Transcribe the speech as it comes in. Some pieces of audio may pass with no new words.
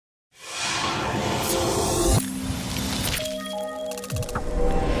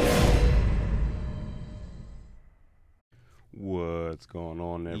What's going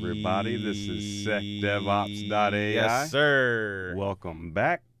on, everybody? This is SecDevOps.ai. Yes, sir. Welcome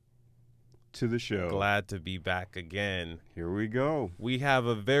back to the show. Glad to be back again. Here we go. We have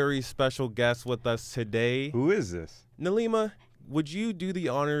a very special guest with us today. Who is this? Nalima, would you do the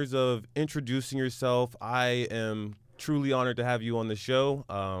honors of introducing yourself? I am truly honored to have you on the show.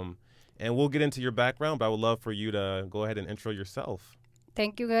 And we'll get into your background, but I would love for you to go ahead and intro yourself.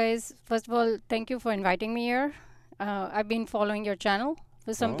 Thank you, guys. First of all, thank you for inviting me here. I've been following your channel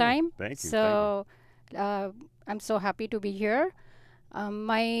for some time. Thank you. So I'm so happy to be here.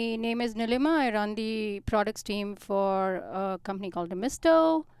 My name is Nilima. I run the products team for a company called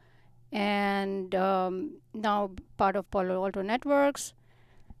Demisto, and now part of Palo Alto Networks.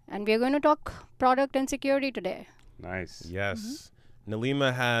 And we're going to talk product and security today. Nice. Yes.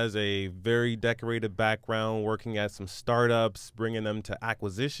 Nalima has a very decorated background working at some startups, bringing them to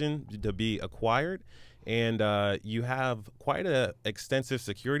acquisition to be acquired. And you have quite an extensive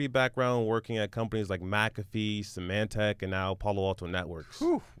security background working at companies like McAfee, Symantec, and now Palo Alto Networks.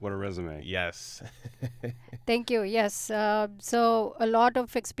 Whew, what a resume. Yes. Thank you. Yes. So a lot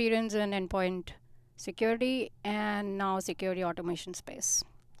of experience in endpoint security and now security automation space.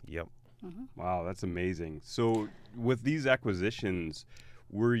 Yep. Wow, that's amazing. So with these acquisitions,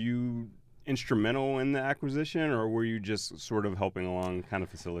 were you instrumental in the acquisition, or were you just sort of helping along, kind of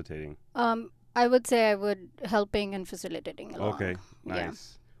facilitating? I would say I would helping and facilitating along. Okay,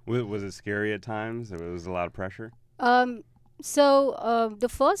 nice. Yeah. Was it scary at times? There was a lot of pressure? So the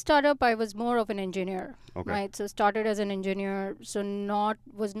first startup, I was more of an engineer, Okay. right? So started as an engineer, so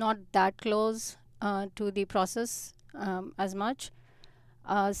was not that close to the process as much.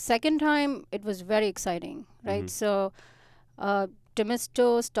 Second time, it was very exciting, right? So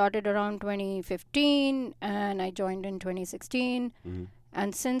Demisto started around 2015, and I joined in 2016.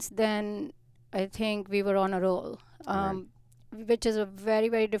 And since then, I think we were on a roll, Right. which is a very,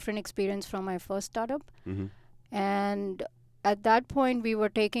 very different experience from my first startup. And at that point, we were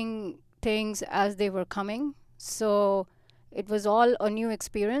taking things as they were coming. So it was all a new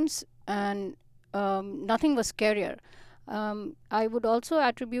experience, and nothing was scarier. I would also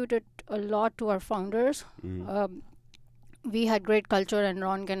attribute it a lot to our founders. We had great culture, and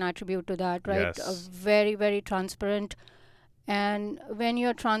Ron can attribute to that, right? Yes. Very, very transparent. And when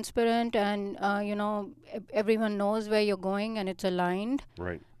you're transparent and, everyone knows where you're going and it's aligned,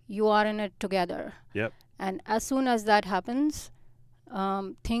 Right. you are in it together. Yep. And as soon as that happens,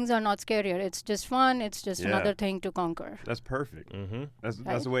 things are not scarier. It's just fun. It's just another thing to conquer. That's perfect. Mm-hmm.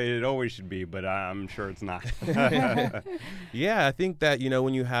 That's the way it always should be, but I'm sure it's not. Yeah, I think that,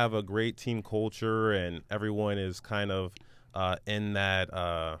 when you have a great team culture and everyone is kind of in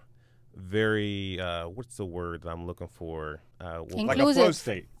that very, what's the word that I'm looking for? Like a flow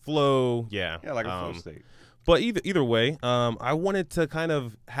state. Flow, yeah. Yeah, like a flow state. But either way, I wanted to kind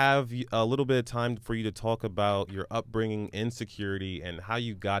of have a little bit of time for you to talk about your upbringing in security and how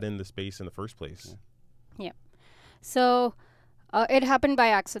you got in the space in the first place. Yeah. So it happened by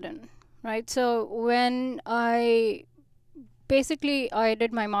accident, right? So when I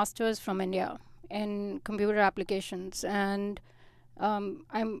did my master's from India in computer applications, and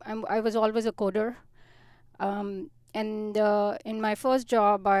I was always a coder. And in my first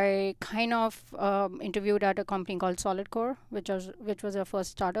job, I kind of interviewed at a company called SolidCore, which was our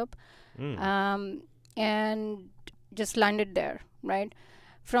first startup, and just landed there, right?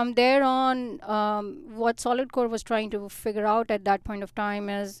 From there on, what SolidCore was trying to figure out at that point of time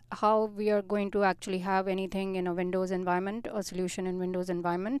is how we are going to actually have anything in a Windows environment, a solution in Windows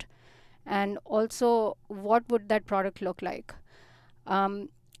environment, and also what would that product look like.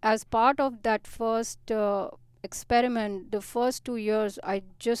 As part of that first experiment, the first 2 years, I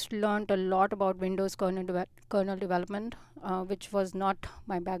just learned a lot about Windows kernel development, which was not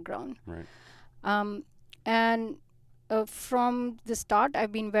my background. Right. And from the start,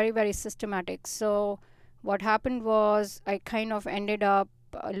 I've been very, very systematic. So what happened was I kind of ended up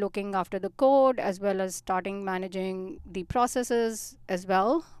looking after the code as well as starting managing the processes as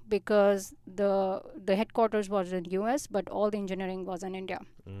well, because the headquarters was in US, but all the engineering was in India.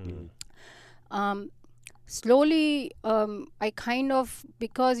 Slowly, I kind of,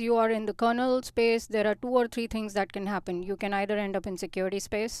 because you are in the kernel space, there are 2 or 3 things that can happen. You can either end up in security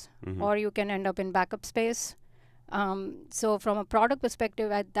space or you can end up in backup space. So from a product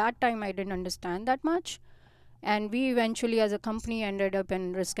perspective, at that time, I didn't understand that much. And we eventually, as a company, ended up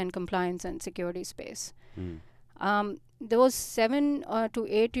in risk and compliance and security space. Those 7 to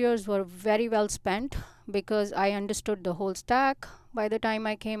 8 years were very well spent because I understood the whole stack by the time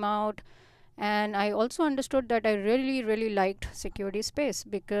I came out. And I also understood that I really, really liked security space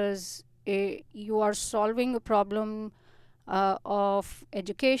because you are solving a problem of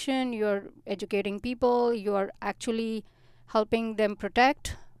education. You're educating people. You're actually helping them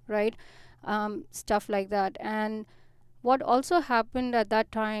protect, right? Stuff like that. And what also happened at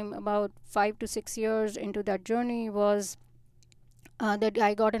that time, about 5 to 6 years into that journey, was that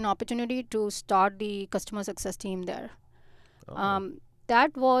I got an opportunity to start the customer success team there.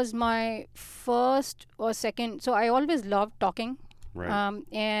 That was my first or second. So I always loved talking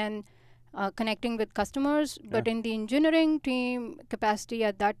and connecting with customers. But in the engineering team capacity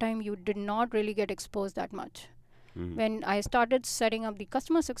at that time, you did not really get exposed that much. When I started setting up the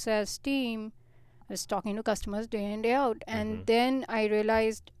customer success team, I was talking to customers day in, day out. And then I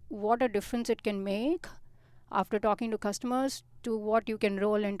realized what a difference it can make after talking to customers to what you can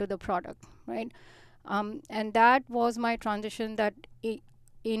roll into the product, right? And that was my transition, that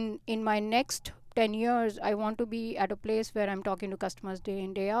in my next 10 years, I want to be at a place where I'm talking to customers day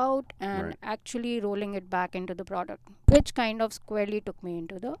in, day out and actually rolling it back into the product, which kind of squarely took me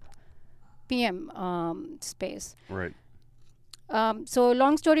into the PM space. Right. So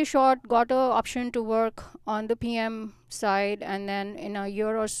long story short, got an option to work on the PM side, and then in a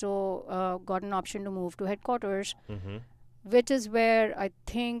year or so, got an option to move to headquarters, which is where I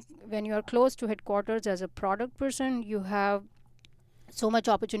think when you are close to headquarters as a product person, you have so much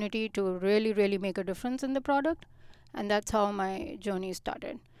opportunity to really, really make a difference in the product. And that's how my journey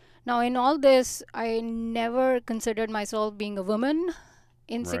started. Now, in all this, I never considered myself being a woman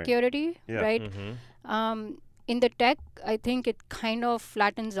in security, right? In the tech, I think it kind of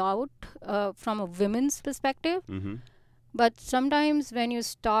flattens out from a women's perspective. But sometimes when you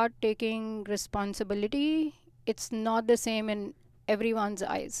start taking responsibility, it's not the same in everyone's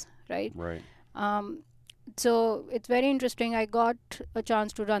eyes, right? Right. So it's very interesting. I got a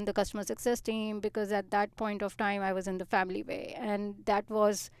chance to run the customer success team because at that point of time, I was in the family way. And that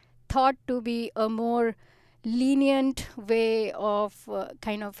was thought to be a more lenient way of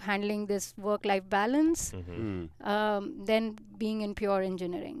kind of handling this work-life balance than being in pure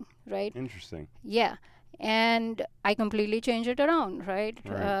engineering, right? Interesting. Yeah. And I completely changed it around, right?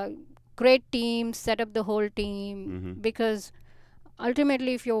 Great team, set up the whole team, because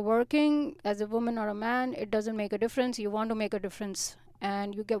ultimately, if you're working as a woman or a man, it doesn't make a difference. You want to make a difference,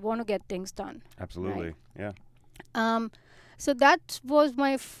 and you want to get things done. Absolutely. Right? Yeah. So that was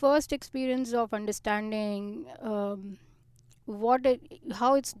my first experience of understanding how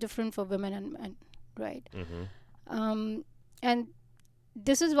it's different for women and men, right? And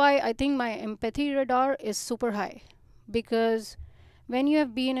this is why I think my empathy radar is super high, because when you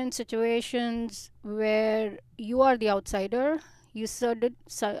have been in situations where you are the outsider, you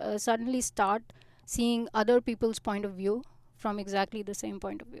suddenly start seeing other people's point of view from exactly the same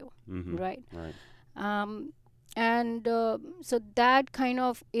point of view, right? And so that kind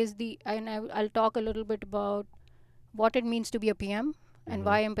of is and I'll talk a little bit about what it means to be a PM and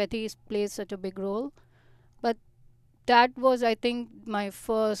why empathy plays such a big role. But that was, I think, my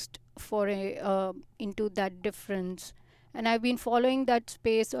first foray into that difference. And I've been following that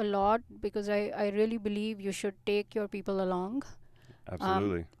space a lot because I really believe you should take your people along.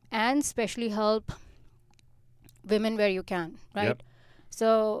 Absolutely. And especially help women where you can, right? Yep.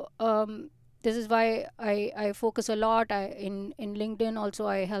 So this is why I focus a lot. In LinkedIn also,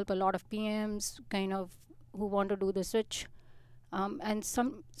 I help a lot of PMs kind of who want to do the switch. And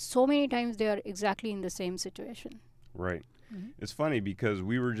so many times they are exactly in the same situation. Right. It's funny because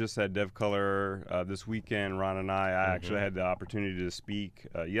we were just at DevColor this weekend, Ron and I actually had the opportunity to speak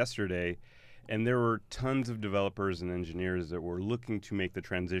yesterday, and there were tons of developers and engineers that were looking to make the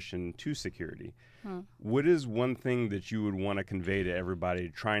transition to security. What is one thing that you would want to convey to everybody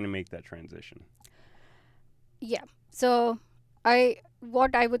trying to make that transition? Yeah. So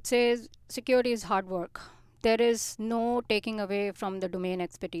what I would say is security is hard work. There is no taking away from the domain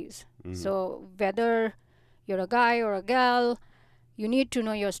expertise. So whether you're a guy or a gal, you need to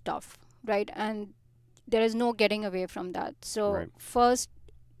know your stuff, right? And there is no getting away from that. So first,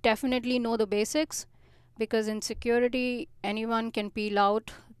 definitely know the basics, because in security, anyone can peel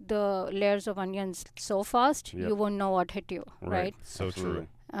out the layers of onions so fast, you won't know what hit you, right? So true.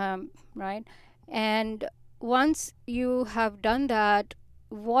 Right? And once you have done that,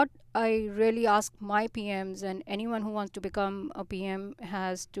 what I really ask my PMs and anyone who wants to become a PM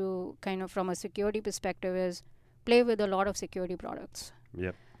has to kind of, from a security perspective, is play with a lot of security products.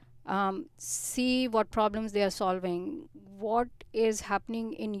 See what problems they are solving, what is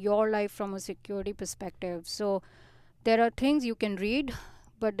happening in your life from a security perspective. So there are things you can read,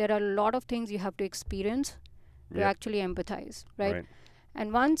 but there are a lot of things you have to experience to actually empathize, right?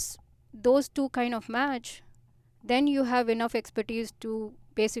 And once those two kind of match, then you have enough expertise to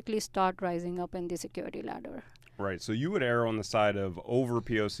basically start rising up in the security ladder. Right. So you would err on the side of over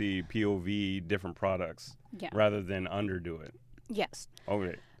POC, POV, different products, rather than underdo it. Yes.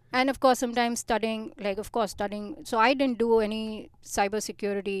 Okay. And of course, sometimes studying. So I didn't do any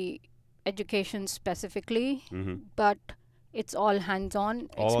cybersecurity education specifically, but it's all hands-on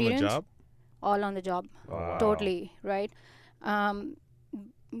experience. All on the job? All on the job. Wow. Totally, right?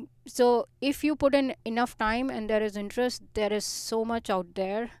 So if you put in enough time and there is interest, there is so much out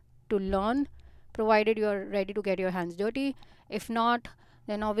there to learn, provided you're ready to get your hands dirty. If not,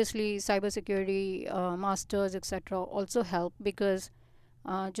 then obviously cybersecurity masters, etc. also help, because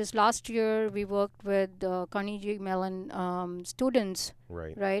just last year we worked with Carnegie Mellon students,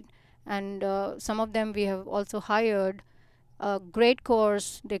 right? And some of them we have also hired. A great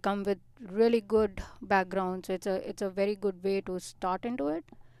course. They come with really good background, so it's a very good way to start into it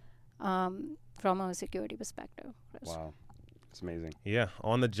from a security perspective. Wow, it's amazing. Yeah,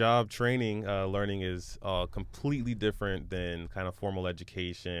 on the job training, learning is completely different than kind of formal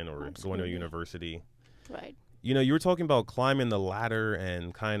education or going to a university. Right. You know, you were talking about climbing the ladder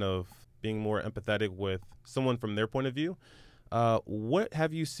and kind of being more empathetic with someone from their point of view. What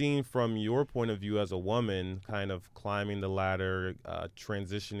have you seen from your point of view as a woman, kind of climbing the ladder,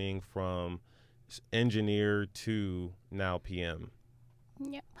 transitioning from engineer to now PM?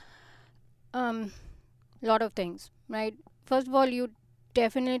 Yeah. Lot of things, right? First of all, you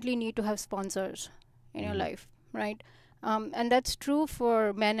definitely need to have sponsors in your life, right? And that's true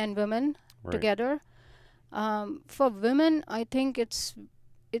for men and women together. For women, I think it's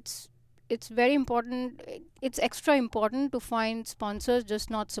very important. It's extra important to find sponsors, just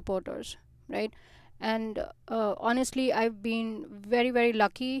not supporters, right? And honestly, I've been very, very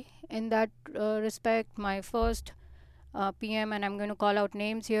lucky in that respect. My first PM, and I'm going to call out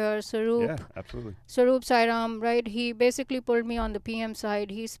names here, Sarup. Yeah, absolutely. Sarup Sairam, right? He basically pulled me on the PM side.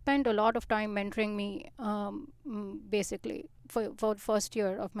 He spent a lot of time mentoring me, basically, for the first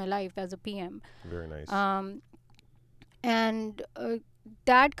year of my life as a PM. Very nice. And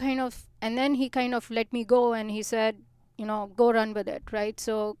that kind of, and then he kind of let me go, and he said, go run with it, right?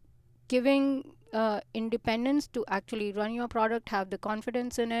 So giving independence to actually run your product, have the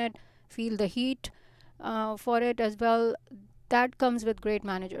confidence in it, feel the heat for it as well, that comes with great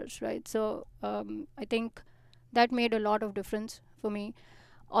managers, right? So I think that made a lot of difference for me.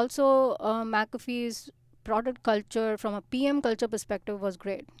 Also, McAfee's product culture from a PM culture perspective was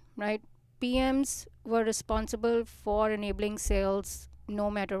great, right? PMs were responsible for enabling sales no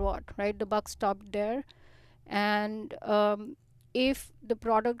matter what, right? The buck stopped there. And if the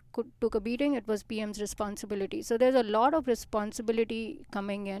product took a beating, it was PM's responsibility. So there's a lot of responsibility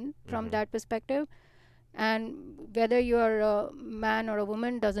coming in from that perspective. And whether you're a man or a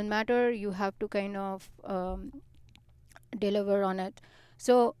woman, doesn't matter. You have to kind of deliver on it.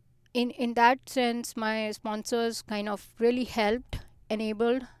 So in that sense, my sponsors kind of really helped,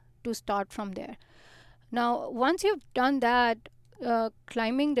 enabled to start from there. Now, once you've done that,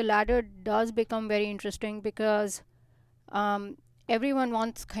 climbing the ladder does become very interesting, because everyone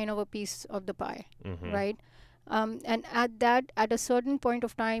wants kind of a piece of the pie, right? And at a certain point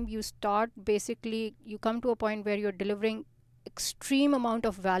of time, you come to a point where you're delivering extreme amount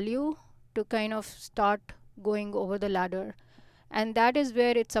of value to kind of start going over the ladder. And that is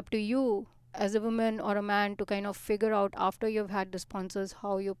where it's up to you as a woman or a man to kind of figure out, after you've had the sponsors,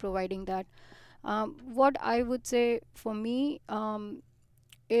 how you're providing that. What I would say for me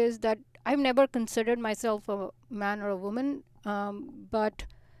is that I've never considered myself a man or a woman, but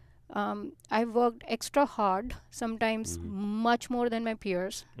I've worked extra hard, sometimes much more than my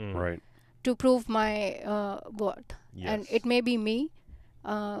peers, right, to prove my worth. Yes. And it may be me,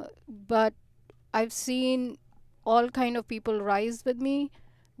 but I've seen all kind of people rise with me,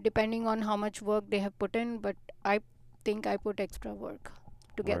 depending on how much work they have put in. But I think I put extra work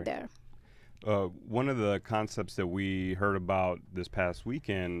to get there. One of the concepts that we heard about this past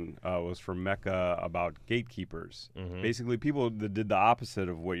weekend was from Mecca about gatekeepers. Basically, people that did the opposite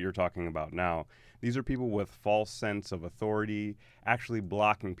of what you're talking about now. These are people with false sense of authority, actually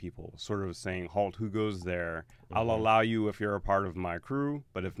blocking people, sort of saying, halt, who goes there? I'll allow you if you're a part of my crew,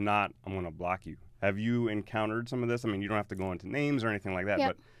 but if not, I'm going to block you. Have you encountered some of this? I mean, you don't have to go into names or anything like that,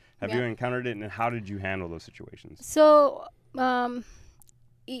 but have you encountered it, and how did you handle those situations? So,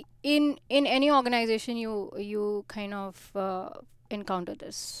 in any organization, you kind of encounter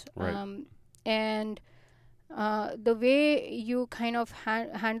this, right. And the way you kind of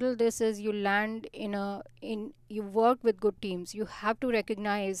handle this is you land you work with good teams. You have to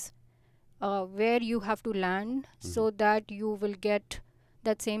recognize where you have to land, so that you will get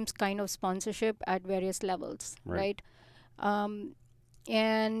that same kind of sponsorship at various levels, right?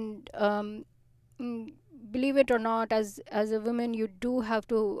 believe it or not, as a woman, you do have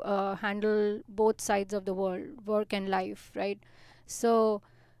to handle both sides of the world, work and life, right? So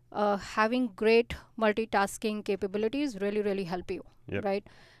having great multitasking capabilities really help you, Yep. right?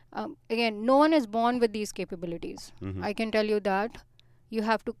 Again, no one is born with these capabilities. Mhm. I can tell you that. You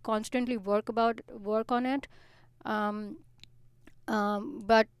have to constantly work on it. Um,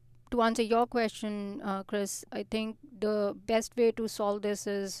 but to answer your question, Chris, I think the best way to solve this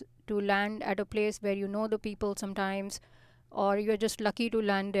is to land at a place where you know the people sometimes, or you're just lucky to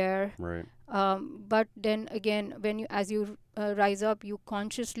land there. Right. But then again, as you rise up, you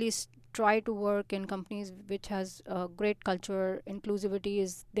consciously try to work in companies which has great culture, inclusivity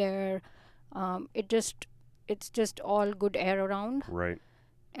is there. It's just all good air around. Right.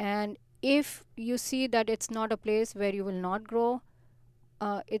 And if you see that it's not a place where you will not grow,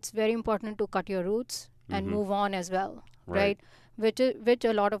 it's very important to cut your roots and Mhm. move on as well, Right. right? Which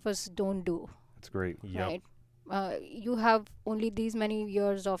a lot of us don't do, That's great. Yep. right? You have only these many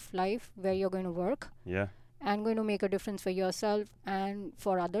years of life where you're going to work Yeah. and going to make a difference for yourself and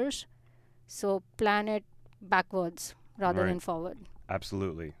for others. So plan it backwards rather Right. than forward.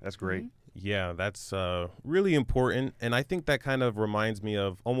 Absolutely. That's great. Yeah, that's really important. And I think that kind of reminds me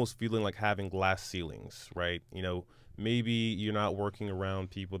of almost feeling like having glass ceilings, right? You know, maybe you're not working around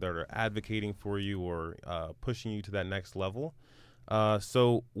people that are advocating for you or pushing you to that next level.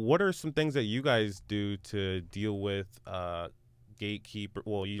 So what are some things that you guys do to deal with gatekeeper?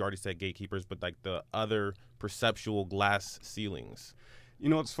 Well, you already said gatekeepers, but like the other perceptual glass ceilings. You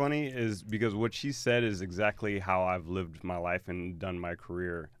know what's funny is because what she said is exactly how I've lived my life and done my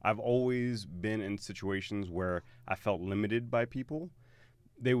career. I've always been in situations where I felt limited by people.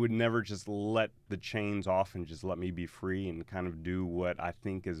 They would never just let the chains off and just let me be free and kind of do what I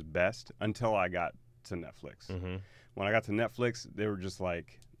think is best until I got to Netflix. Mm-hmm. When I got to Netflix, they were just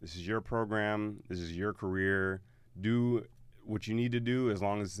like, this is your program, this is your career, do what you need to do as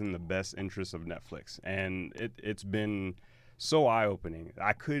long as it's in the best interest of Netflix. And it's been so eye-opening.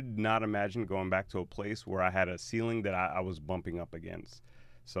 I could not imagine going back to a place where I had a ceiling that I was bumping up against.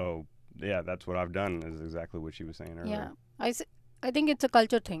 So, yeah, that's what I've done is exactly what she was saying earlier. Yeah, I think it's a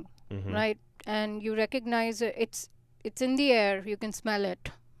culture thing, Mm-hmm. right? And you recognize it's in the air. You can smell it,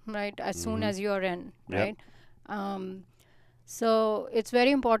 right? As soon Mhm. as you're in, Yep. right? So it's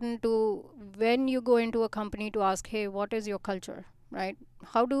very important to, when you go into a company, to ask, hey, what is your culture, right?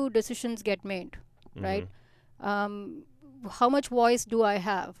 How do decisions get made, right? How much voice do I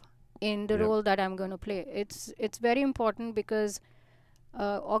have in the Yep. role that I'm going to play? It's very important because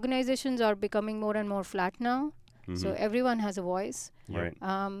organizations are becoming more and more flat now. So Mhm. everyone has a voice. Right.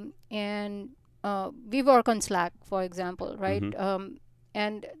 And we work on Slack, for example, right? Mhm.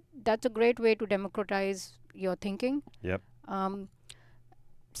 And that's a great way to democratize your thinking. Yep.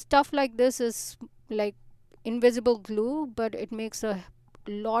 Stuff like this is like invisible glue, but it makes a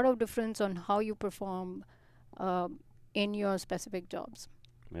lot of difference on how you perform in your specific jobs.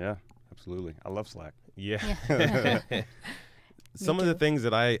 Yeah, absolutely. I love Slack. Yeah. Yeah. Some Me of the too. things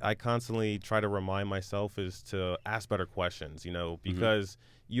that I constantly try to remind myself is to ask better questions, you know, because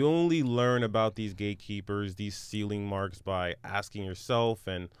you only learn about these gatekeepers, these ceiling marks by asking yourself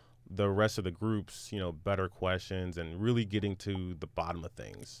and the rest of the groups, you know, better questions and really getting to the bottom of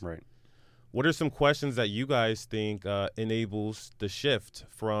things. Right. What are some questions that you guys think enables the shift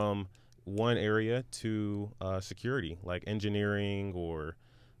from one area to security, like engineering or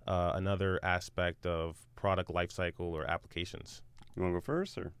another aspect of product lifecycle or applications? You want to go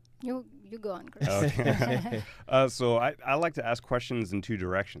first, or? You go on, Chris. Okay. So I like to ask questions in two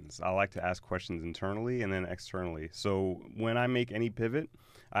directions. I like to ask questions internally and then externally. So when I make any pivot,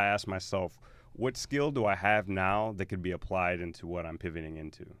 I ask myself, what skill do I have now that could be applied into what I'm pivoting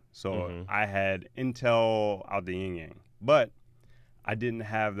into? So I had Intel out the yin yang, but I didn't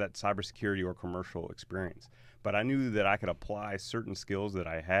have that cybersecurity or commercial experience. But I knew that I could apply certain skills that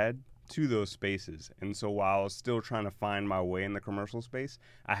I had to those spaces. And so while I was still trying to find my way in the commercial space,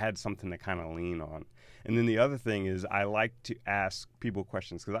 I had something to kind of lean on. And then the other thing is I like to ask people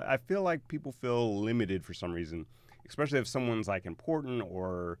questions because I feel like people feel limited for some reason, especially if someone's like important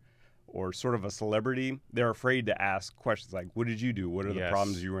or sort of a celebrity. They're afraid to ask questions like, what did you do? What are the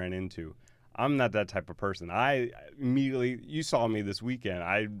problems you ran into? I'm not that type of person. I immediately, you saw me this weekend.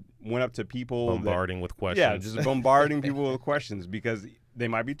 I went up to people. Bombarding with questions. Yeah, just bombarding people with questions because they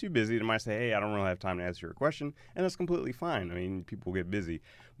might be too busy. They might say, hey, I don't really have time to answer your question. And that's completely fine. I mean, people get busy.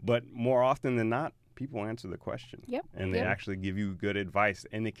 But more often than not, people answer the question. Yep. And they Yep. actually give you good advice.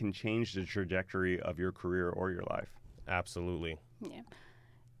 And it can change the trajectory of your career or your life. Absolutely. Yeah.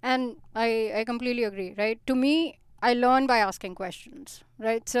 And I completely agree, right? To me, I learn by asking questions,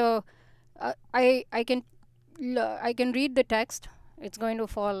 right? So I can I can read the text. It's going to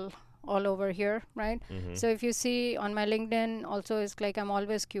fall all over here, right? So if you see on my LinkedIn, also it's like I'm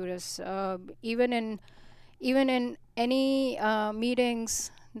always curious. Even in any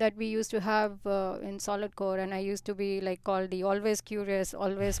meetings that we used to have in Solid Core, and I used to be like called the always curious,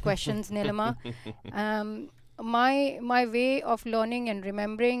 always questions Nilima. My way of learning and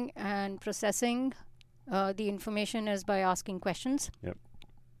remembering and processing the information is by asking questions. Yep.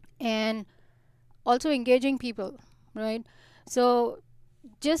 And also engaging people, right? So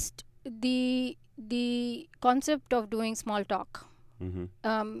just the concept of doing small talk,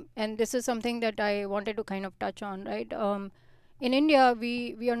 and this is something that I wanted to kind of touch on, right? In India,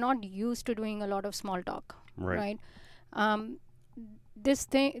 we are not used to doing a lot of small talk, right? This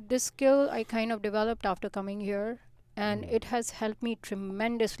skill I kind of developed after coming here, and it has helped me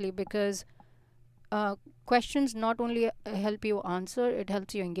tremendously because questions not only help you answer, it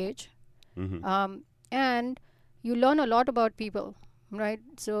helps you engage. And you learn a lot about people, right?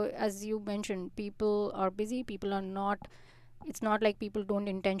 So as you mentioned, people are busy, people are not, it's not like people don't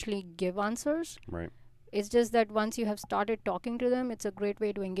intentionally give answers. Right. It's just that once you have started talking to them, it's a great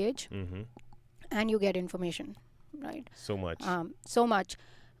way to engage, and you get information, right? So much. So much.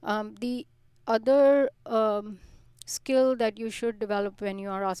 The other skill that you should develop when you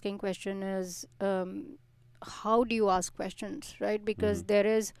are asking question is how do you ask questions, right? Because there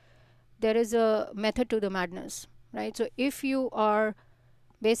is a method to the madness, right? So if you are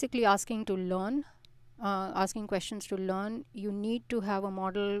basically asking to learn, asking questions to learn, you need to have a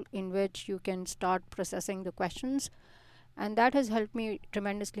model in which you can start processing the questions, and that has helped me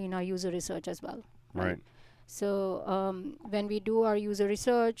tremendously in our user research as well. Right. So when we do our user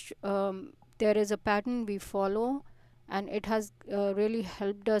research, there is a pattern we follow, and it has really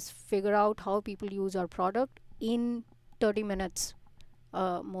helped us figure out how people use our product in 30 minutes,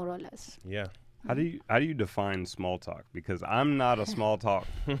 more or less. Yeah. How do you define small talk? Because I'm not a small talk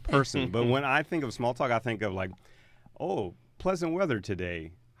person, but when I think of small talk, I think of like, oh, pleasant weather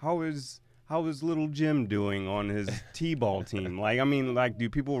today. How is little Jim doing on his t-ball team? Like, I mean, like, do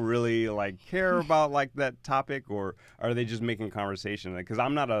people really like care about like that topic, or are they just making conversation? Because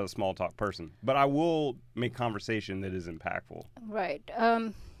I'm not a small talk person, but I will make conversation that is impactful. Right.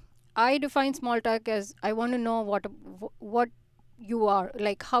 I define small talk as I want to know what you are,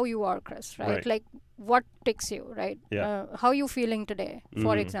 like how you are, Chris, right? Like what ticks you, right? Yeah. How you feeling today,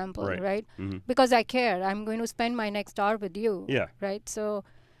 for example, right? Mm-hmm. Because I care. I'm going to spend my next hour with you. Yeah. Right. So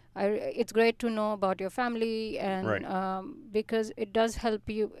it's great to know about your family, and because it does help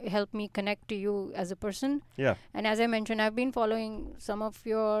me connect to you as a person. Yeah. And as I mentioned, I've been following some of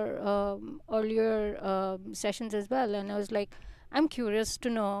your earlier sessions as well, and I was like, I'm curious to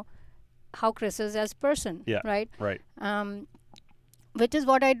know how Chris is as person. Yeah. Right. Right. Which is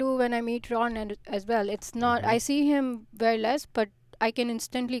what I do when I meet Ron as well. It's not, I see him very less, but I can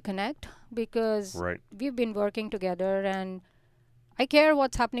instantly connect because we've been working together, and I care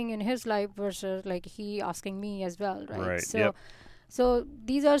what's happening in his life versus like he asking me as well, right? So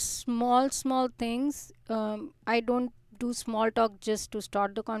these are small things. I don't do small talk just to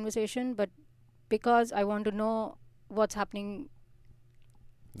start the conversation, but because I want to know what's happening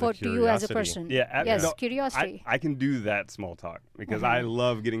to you as a person. Yeah. Yes, curiosity. I can do that small talk because I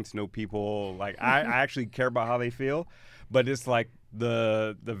love getting to know people. Like I actually care about how they feel, but it's like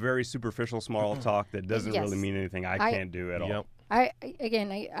the very superficial small talk that doesn't really mean anything. I can't do at all.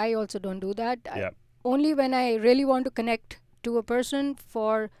 I also don't do that. Only when I really want to connect to a person,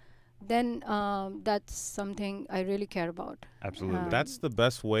 then that's something I really care about. Absolutely. That's the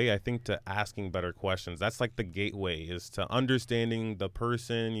best way, I think, to asking better questions. That's like the gateway, is to understanding the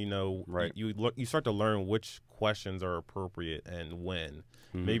person. You know, you start to learn which questions are appropriate and when.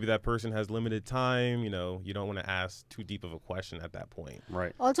 Maybe that person has limited time. You know, you don't want to ask too deep of a question at that point.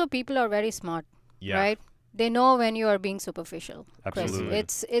 Right. Also, people are very smart. Right. They know when you are being superficial. Absolutely.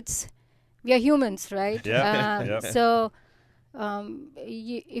 It's we are humans, right? Yeah. So.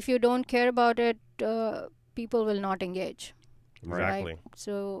 If you don't care about it, people will not engage. Exactly. Right?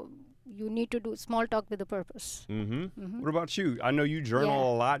 So you need to do small talk with a purpose. What about you? I know you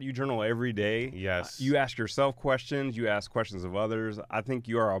journal a lot. You journal every day. Yes. You ask yourself questions. You ask questions of others. I think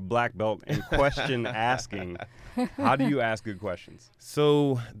you are a black belt in question asking. How do you ask good questions?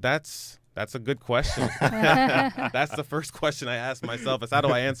 So that's a good question. That's the first question I ask myself, is how do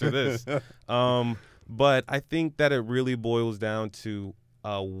I answer this? But I think that it really boils down to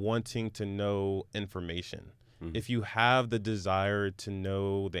wanting to know information. If you have the desire to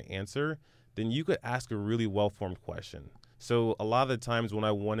know the answer, then you could ask a really well-formed question. So a lot of the times when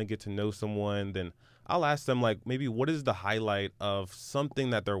I want to get to know someone, then I'll ask them, like, maybe what is the highlight of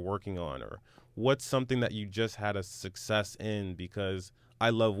something that they're working on, or what's something that you just had a success in? Because I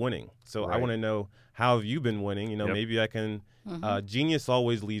love winning. So I Right. want to know, how have you been winning? Yep. Maybe I can, genius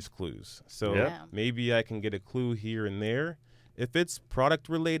always leaves clues. So Yep. Yeah. maybe I can get a clue here and there. If it's product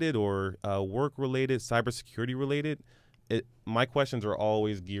related or work related, cybersecurity related, my questions are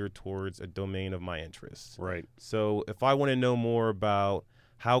always geared towards a domain of my interests. Right. So if I want to know more about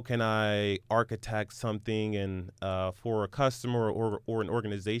how can I architect something and for a customer or an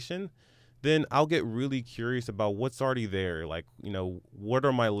organization, then I'll get really curious about what's already there. Like, what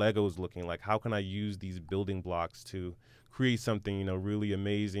are my Legos looking like? How can I use these building blocks to create something, really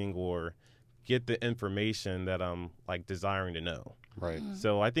amazing, or get the information that I'm like desiring to know. Right.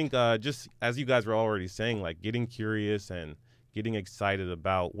 So I think just as you guys were already saying, like getting curious and getting excited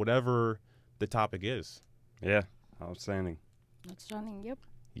about whatever the topic is. Yeah. Outstanding. That's running. Yep.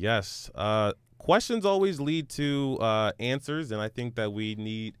 Yes. Questions always lead to answers, and I think that we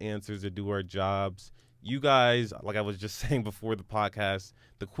need answers to do our jobs. You guys, like I was just saying before the podcast,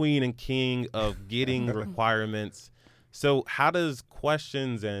 the queen and king of getting requirements. So how does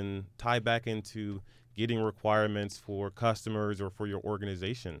questions and tie back into getting requirements for customers or for your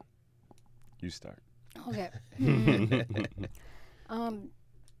organization? You start. Okay.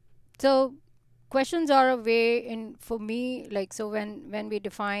 So questions are a way for me, like, so when we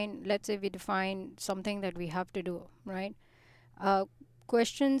define, let's say we define something that we have to do, right?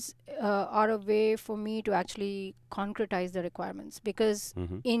 Questions are a way for me to actually concretize the requirements, because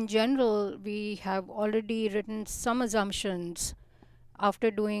in general, we have already written some assumptions after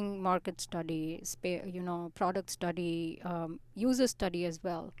doing market study, product study, user study as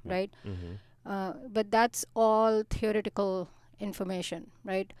well, right? But that's all theoretical information,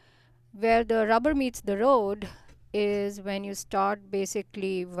 right? Where the rubber meets the road is when you start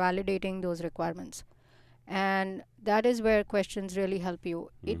basically validating those requirements. And that is where questions really help you.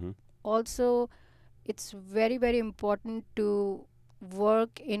 It's very, very important to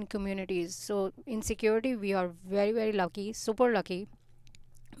work in communities. So in security, we are very, very lucky, super lucky.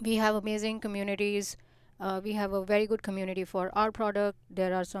 We have amazing communities. We have a very good community for our product.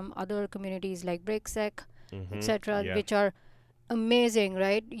 There are some other communities like BreakSec, etc., which are amazing,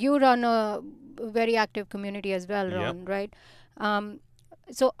 right? You run a very active community as well, Ron, right?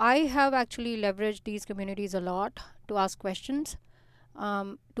 So I have actually leveraged these communities a lot to ask questions,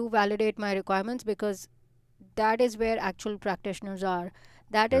 to validate my requirements, because that is where actual practitioners are.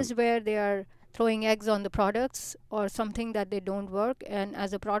 That is where they are throwing eggs on the products or something that they don't work. And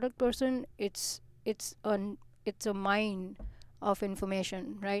as a product person, it's a mine of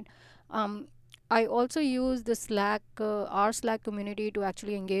information, right? I also use the Slack, our Slack community, to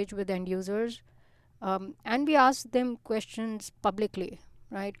actually engage with end users, and we ask them questions publicly,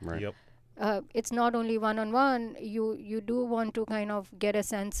 right? Yep. It's not only one-on-one. You do want to kind of get a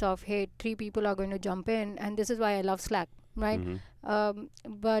sense of, hey, 3 people are going to jump in, and this is why I love Slack, right?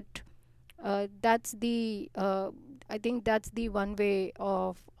 But that's I think that's the one way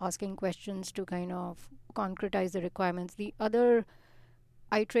of asking questions to kind of concretize the requirements. The other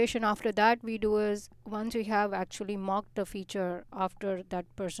iteration after that we do is, once we have actually mocked the feature, after that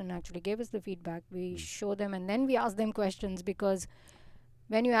person actually gave us the feedback, we show them and then we ask them questions, because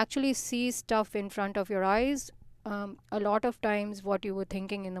when you actually see stuff in front of your eyes, a lot of times what you were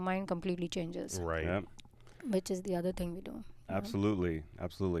thinking in the mind completely changes. Right. Yep. Which is the other thing we do. Absolutely.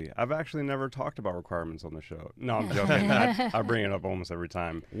 I've actually never talked about requirements on the show. No, I'm joking. I bring it up almost every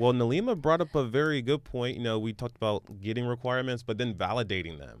time. Well, Nalima brought up a very good point. We talked about getting requirements, but then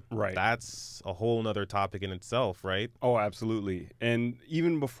validating them. Right. That's a whole nother topic in itself, right? Oh, absolutely. And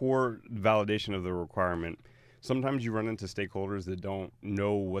even before validation of the requirement, sometimes you run into stakeholders that don't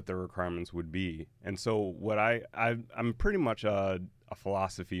know what the requirements would be. And so what I'm pretty much a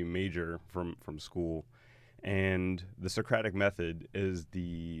philosophy major from school. And the Socratic method is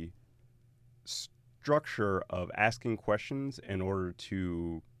the structure of asking questions in order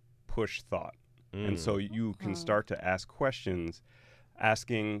to push thought. And so you can start to ask questions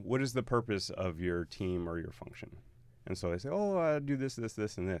asking, what is the purpose of your team or your function? And so they say, oh, I do this, this,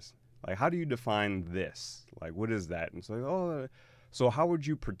 this, and this. Like, how do you define this? Like, what is that? And so, so how would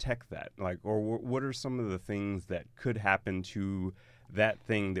you protect that? Like, or what are some of the things that could happen to that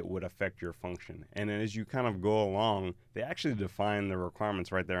thing that would affect your function? And then as you kind of go along, they actually define the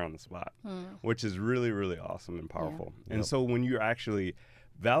requirements right there on the spot, which is really, really awesome and powerful. Yeah. And so when you're actually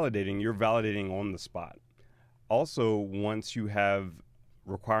validating, you're validating on the spot. Also, once you have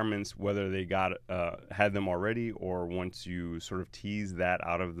requirements, whether they had them already, or once you sort of tease that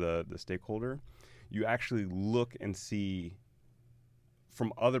out of the stakeholder, you actually look and see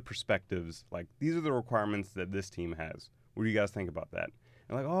from other perspectives, like, these are the requirements that this team has. What do you guys think about that?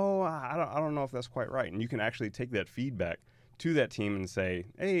 and like, oh, I don't know if that's quite right. And you can actually take that feedback to that team and say,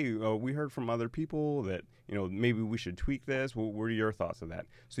 hey, we heard from other people that, maybe we should tweak this. What are your thoughts of that?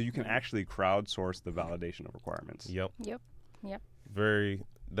 So you can actually crowdsource the validation of requirements. Yep. Very.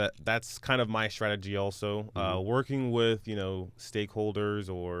 That's kind of my strategy also. Working with,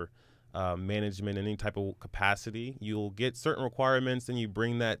 stakeholders or management in any type of capacity, you'll get certain requirements and you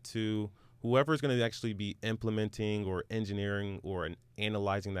bring that to whoever's going to actually be implementing or engineering or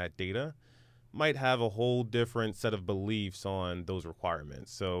analyzing that data. Might have a whole different set of beliefs on those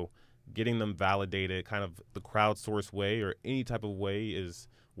requirements. So getting them validated kind of the crowdsourced way or any type of way is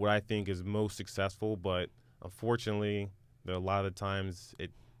what I think is most successful. But unfortunately, there are a lot of the times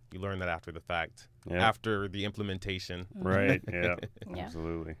you learn that after the fact, after the implementation. Right, yeah,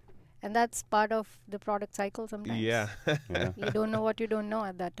 absolutely. And that's part of the product cycle sometimes. Yeah. You don't know what you don't know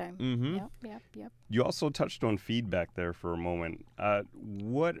at that time. Yep. You also touched on feedback there for a moment.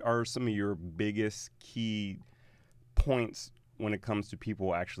 What are some of your biggest key points when it comes to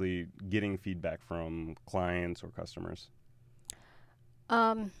people actually getting feedback from clients or customers?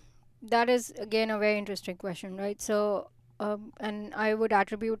 That is, again, a very interesting question, right? So, and I would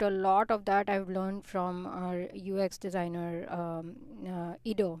attribute a lot of that I've learned from our UX designer,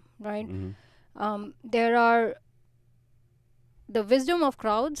 Ido, right? The wisdom of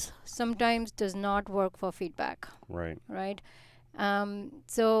crowds sometimes does not work for feedback. Right.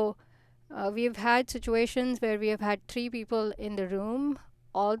 So we've had situations where we have had 3 people in the room,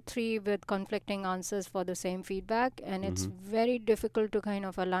 all 3 with conflicting answers for the same feedback, and it's very difficult to kind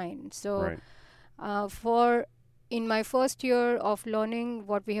of align. So in my first year of learning,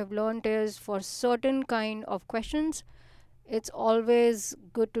 what we have learned is for certain kind of questions, it's always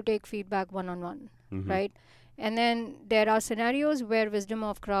good to take feedback one-on-one, right? And then there are scenarios where wisdom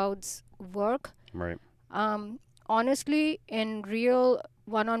of crowds work. Right. Honestly, in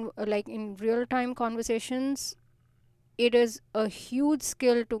in real-time conversations, it is a huge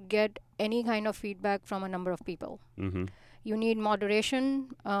skill to get any kind of feedback from a number of people. You need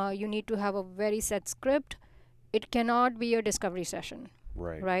moderation. You need to have a very set script. It cannot be a discovery session.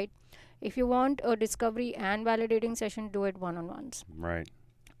 Right. If you want a discovery and validating session, do it one-on-ones. Right.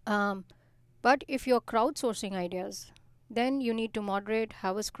 But if you're crowdsourcing ideas, then you need to moderate,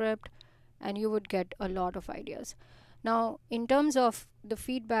 have a script, and you would get a lot of ideas. Now, in terms of the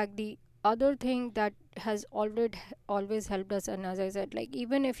feedback, the other thing that has always helped us, and as I said, like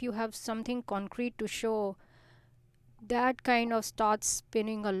even if you have something concrete to show, that kind of starts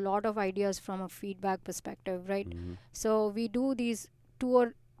spinning a lot of ideas from a feedback perspective, right? So we do these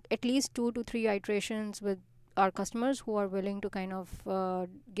at least 2 to 3 iterations with our customers who are willing to kind of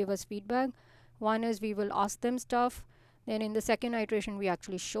give us feedback. One is we will ask them stuff. Then in the second iteration, we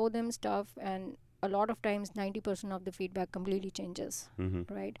actually show them stuff. And a lot of times, 90% of the feedback completely changes,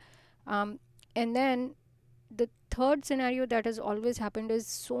 right? And then the third scenario that has always happened is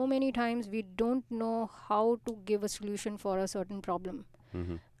so many times we don't know how to give a solution for a certain problem.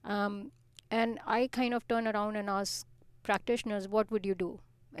 And I kind of turn around and ask practitioners, what would you do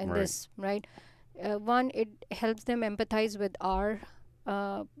in this, right? One, it helps them empathize with our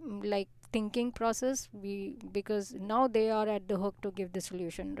thinking process, because now they are at the hook to give the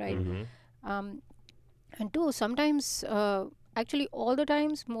solution, right? And 2, sometimes actually all the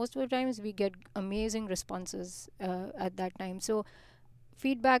times, most of the times, we get amazing responses at that time. So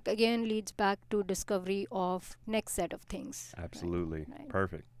feedback again leads back to discovery of next set of things. Absolutely. Right.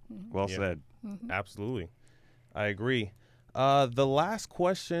 Perfect. Well said. Absolutely. I agree. The last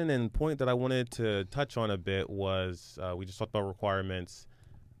question and point that I wanted to touch on a bit was, we just talked about requirements.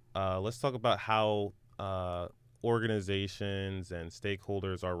 Let's talk about how organizations and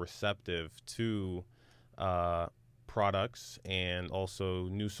stakeholders are receptive to products and also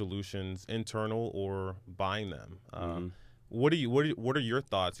new solutions, internal or buying them. What are your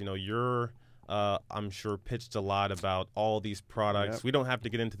thoughts? You're I'm sure pitched a lot about all these products. We don't have to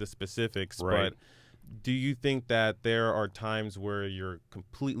get into the specifics, but do you think that there are times where you're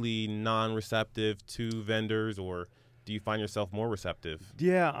completely non-receptive to vendors, or do you find yourself more receptive?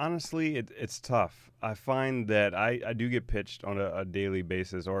 Yeah, honestly, it's tough. I find that I do get pitched on a daily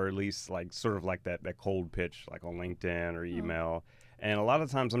basis, or at least sort of like that cold pitch, like on LinkedIn or email. And a lot of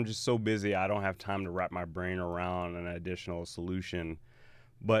times I'm just so busy, I don't have time to wrap my brain around an additional solution.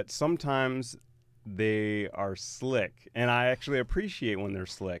 But sometimes they are slick, and I actually appreciate when they're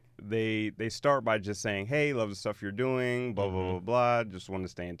slick. They start by just saying, hey, love the stuff you're doing, blah, blah, blah, blah, just want to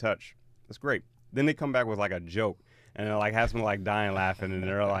stay in touch. That's great. Then they come back with a joke, and it has me dying laughing, and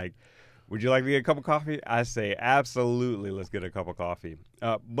they're like, would you like to get a cup of coffee? I say, absolutely, let's get a cup of coffee.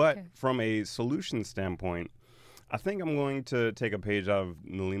 But from a solution standpoint, I think I'm going to take a page out of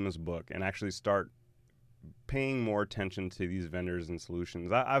Nalima's book and actually start paying more attention to these vendors and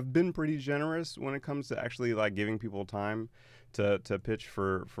solutions. I've been pretty generous when it comes to actually like giving people time to pitch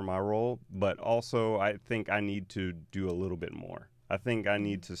for my role, but also I think I need to do a little bit more. I think I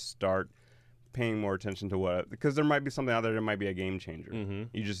need to start paying more attention to because there might be something out there that might be a game changer.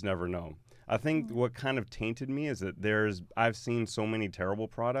 You just never know. I think what kind of tainted me is that I've seen so many terrible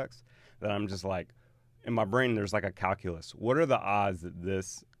products that I'm just like, in my brain there's like a calculus. What are the odds that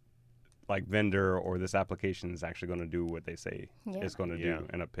this like vendor or this application is actually going to do what they say it's going to do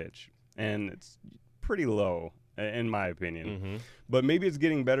in a pitch? And it's pretty low in my opinion. But maybe it's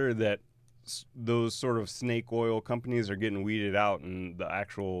getting better that those sort of snake oil companies are getting weeded out and the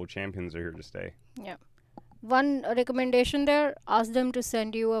actual champions are here to stay. Yeah. One recommendation there, ask them to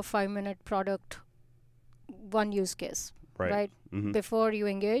send you a 5-minute product, one use case, right? Before you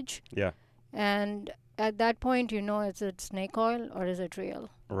engage. Yeah. And at that point, you know, is it snake oil or is it real?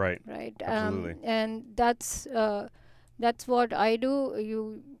 Right. Right. Absolutely. And that's what I do.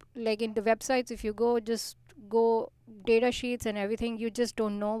 You like in the websites, if you go data sheets and everything, you just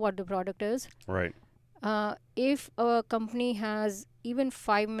don't know what the product is. Right. If a company has even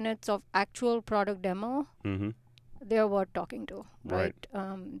 5 minutes of actual product demo, they're worth talking to, right?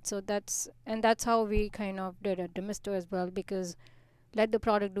 So that's how we kind of did at Demisto as well, because let the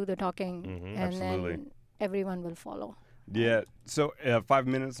product do the talking, and then everyone will follow. Yeah. So 5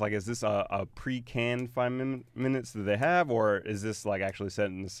 minutes, like, is this a pre-canned 5 minutes that they have, or is this like actually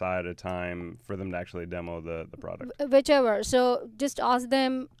setting aside a time for them to actually demo the product? Whichever. So just ask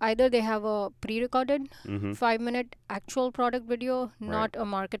them, either they have a pre-recorded 5-minute actual product video, not a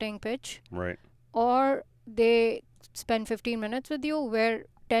marketing pitch, right? Or they spend 15 minutes with you where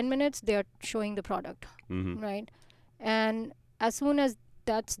 10 minutes they are showing the product, right? And as soon as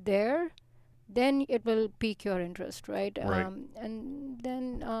that's there, then it will pique your interest, right? And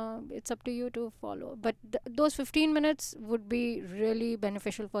then it's up to you to follow. But those 15 minutes would be really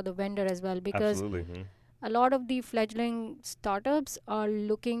beneficial for the vendor as well, because a lot of the fledgling startups are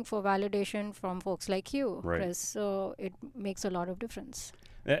looking for validation from folks like you, Chris. So it makes a lot of difference.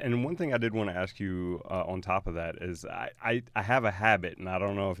 And one thing I did want to ask you on top of that is I have a habit, and I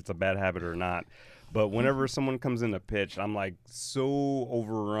don't know if it's a bad habit or not, but whenever someone comes in to pitch, I'm like so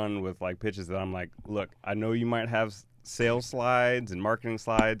overrun with like pitches that I'm like, look, I know you might have sales slides and marketing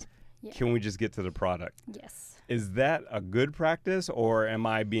slides. Yeah. Can we just get to the product? Yes. Is that a good practice, or am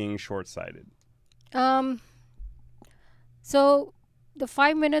I being short-sighted? So the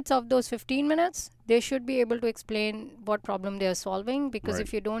 5 minutes of those 15 minutes, they should be able to explain what problem they are solving, because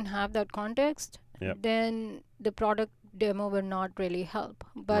if you don't have that context, then the product demo will not really help.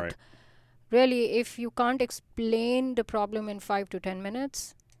 But really, if you can't explain the problem in 5 to 10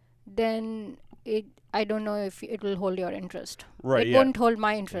 minutes, then I don't know if it will hold your interest. Right. It won't hold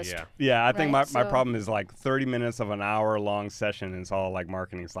my interest. Yeah, I think my problem is like 30 minutes of an hour-long session, and it's all like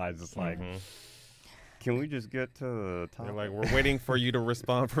marketing slides. It's like, can we just get to the top? You're like, we're waiting for you to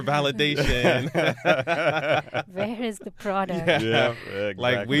respond for validation. Where is the product? Yeah, exactly.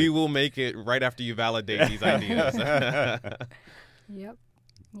 Like, we will make it right after you validate these ideas. Yep.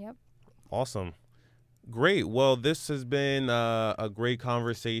 Awesome. Great. Well, this has been a great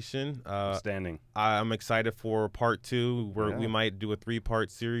conversation. Outstanding. I'm excited for part 2, where we might do a 3-part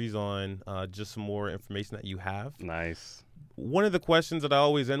series on just some more information that you have. Nice. One of the questions that I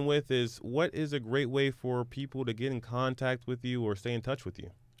always end with is, what is a great way for people to get in contact with you or stay in touch with you?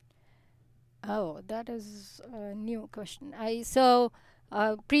 Oh, that is a new question.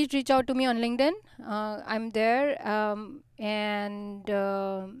 Please reach out to me on LinkedIn. I'm there. And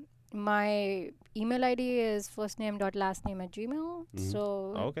my email ID is firstname.lastname@gmail.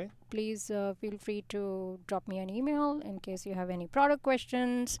 So please feel free to drop me an email in case you have any product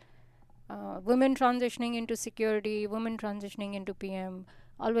questions. Women transitioning into security, women transitioning into PM,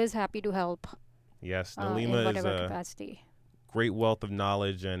 always happy to help. Yes, in Nalima whatever is capacity. Great wealth of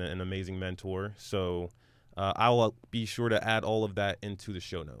knowledge and an amazing mentor. So I will be sure to add all of that into the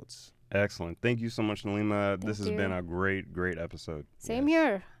show notes. Excellent. Thank you so much, Nalima. This has been a great, great episode. Same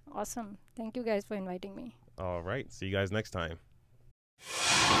here. Awesome. Thank you guys for inviting me. All right. See you guys next time.